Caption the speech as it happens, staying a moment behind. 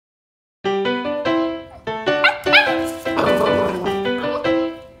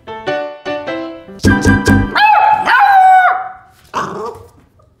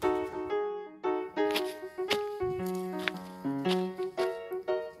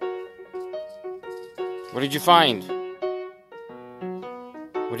What did you find?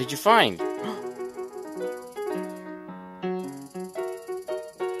 What did you find?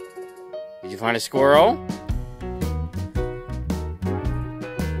 Did you find a squirrel?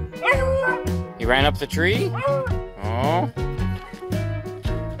 He ran up the tree? Oh.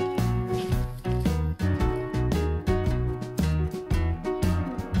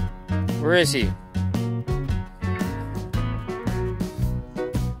 Where is he?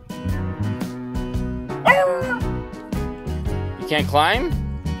 You can't climb?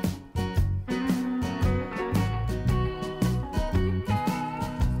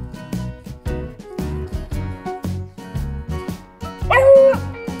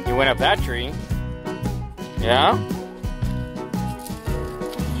 You went up that tree. Yeah?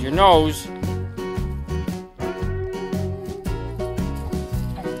 Your nose.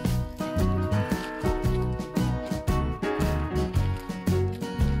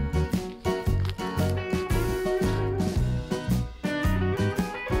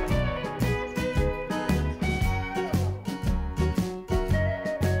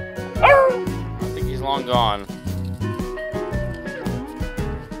 I think he's long gone.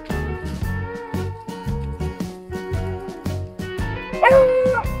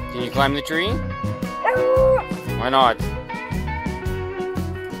 Can you climb the tree? Why not?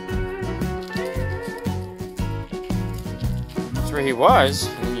 That's where he was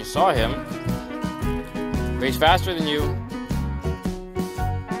when you saw him. But he's faster than you.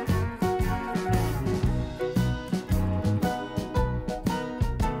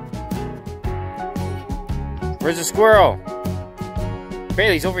 Where's the squirrel?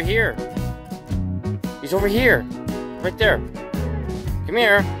 Bailey, he's over here. He's over here. Right there. Come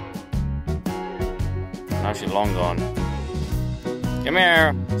here. Now she's long gone. Come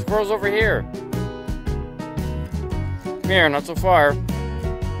here. Squirrel's over here. Come here, not so far.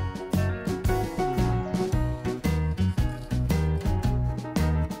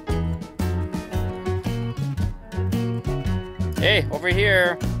 Hey, over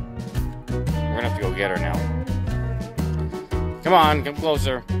here. We're gonna have to go get her now. Come on, come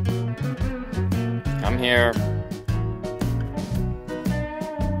closer. Come here.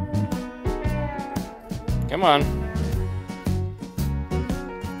 Come on.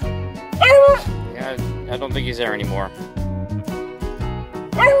 Yeah, I don't think he's there anymore.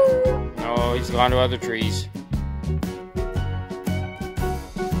 No, he's gone to other trees.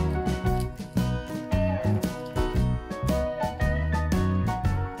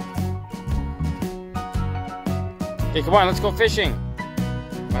 Okay, come on, let's go fishing.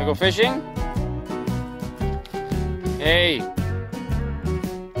 Wanna go fishing? Hey.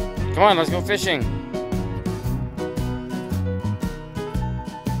 Come on, let's go fishing.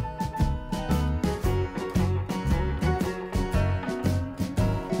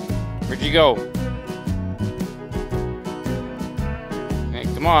 Where'd you go? Hey,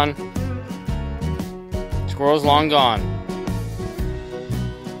 come on. Squirrel's long gone.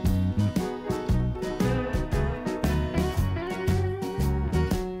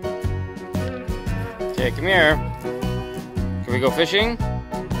 Okay, come here. Can we go fishing?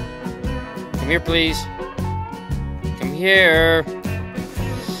 Come here, please. Come here.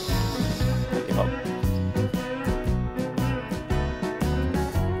 Give up.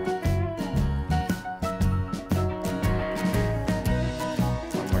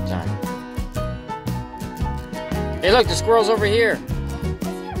 One more time. Hey, look, the squirrel's over here.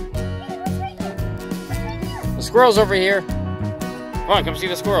 The squirrel's over here. Come on, come see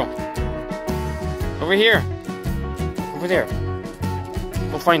the squirrel. Over here. Over there.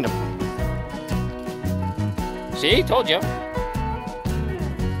 Go find him. See? Told you.